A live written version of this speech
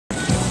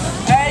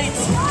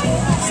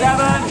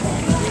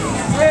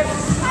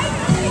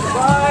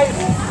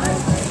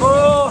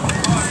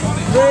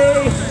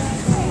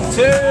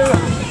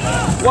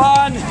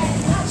1.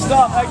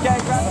 Stop. Okay,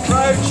 grab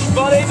approach.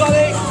 Body.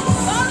 Body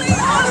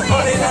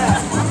there.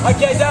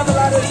 Okay, down the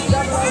ladder.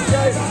 Down the ladder.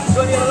 Go.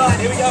 Go on the other line.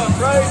 Here we go.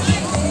 Approach.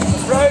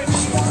 Approach.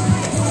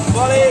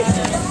 Body.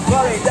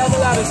 Body. Down the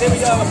ladders. Here we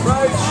go.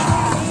 Approach.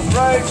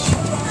 Approach.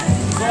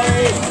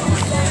 Body.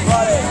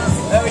 Body.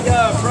 There we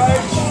go.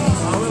 Approach.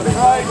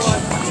 Approach.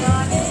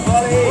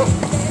 Body.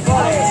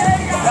 Body.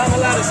 Down the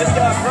ladders. Here we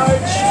go.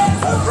 Approach.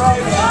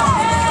 Approach.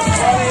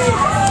 Body.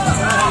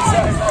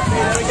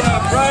 There we go.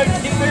 Approach.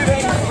 Keep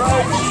moving.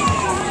 Approach.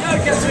 Go,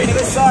 Katarina,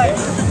 this side.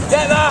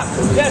 Get that.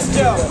 Yes,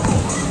 Jill.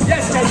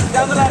 Yes, Katie.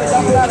 Down the ladder.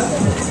 Down the ladder.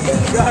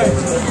 Go.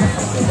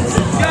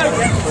 Go,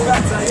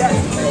 Kveta. Yes.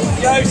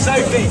 Go,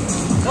 Sophie.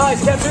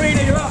 Nice.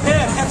 Katarina, you're up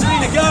here.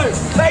 Katarina, go.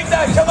 Make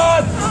that. Come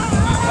on.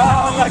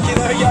 Oh, unlucky.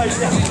 There we go.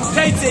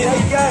 Katie, there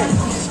you go.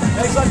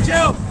 Next one,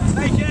 Jill.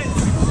 Make it.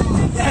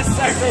 Yes,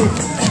 Sophie.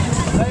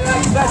 There you go.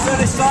 Kveta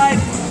this side.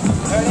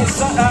 There it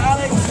is,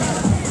 Alex.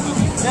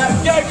 Now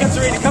go,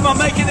 Katarina. Come on,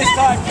 make it this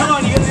time. Come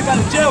on, you're going to do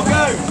better. Jill,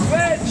 go.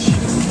 Switch.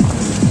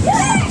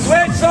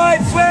 Switch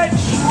side,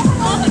 switch.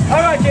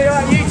 All right, kid. All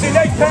right, you two.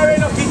 Next pair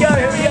in. Off you go.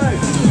 Here we go.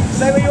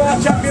 Stay where you are,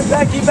 champion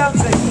pair. Keep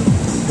bouncing.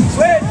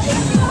 Switch.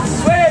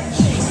 Switch.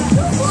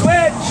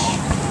 Switch.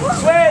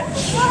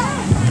 Switch.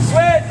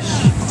 Switch.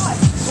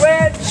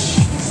 Switch.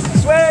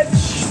 Switch.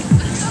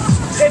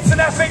 It's an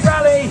epic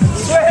rally.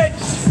 Switch.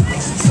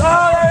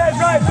 Oh, that's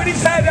right. Winning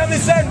pair down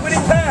this end.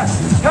 Winning pair.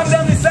 Come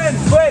down this end.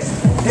 Quick.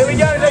 Here we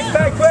go. Next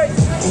pair. Quick.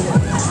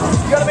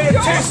 You've got to be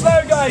too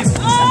slow, guys.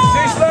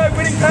 Too slow.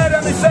 Winning pair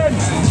down this end.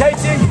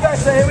 Katie and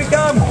Kveta. Here we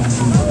come.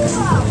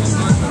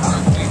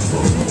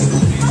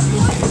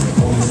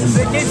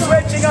 So keep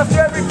switching after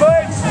every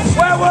point.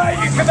 Where were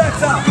you,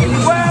 Kveta?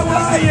 Where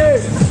were you?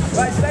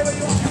 Right, stay where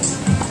you are.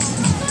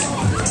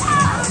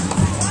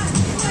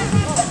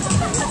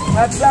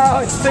 That's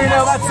out. It's 2-0.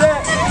 That's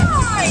it.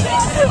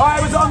 Oh,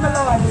 it was on the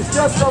line. It's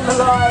just on the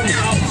line.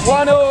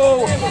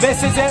 1-1.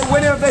 This is it.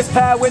 Winner of this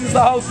pair wins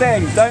the whole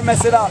thing. Don't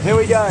mess it up. Here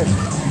we go.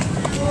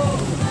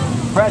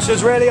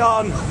 Pressure's really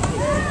on.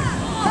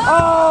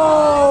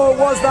 Oh,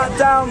 was that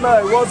down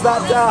though? Was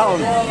that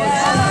down?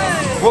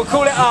 We'll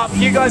call it up.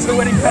 You guys are the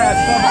winning pair.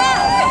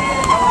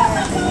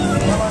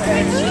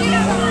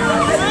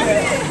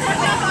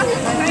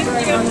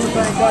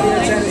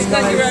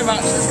 Thank you very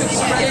much. It's good to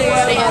see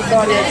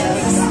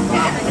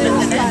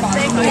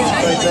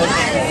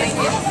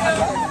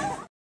you.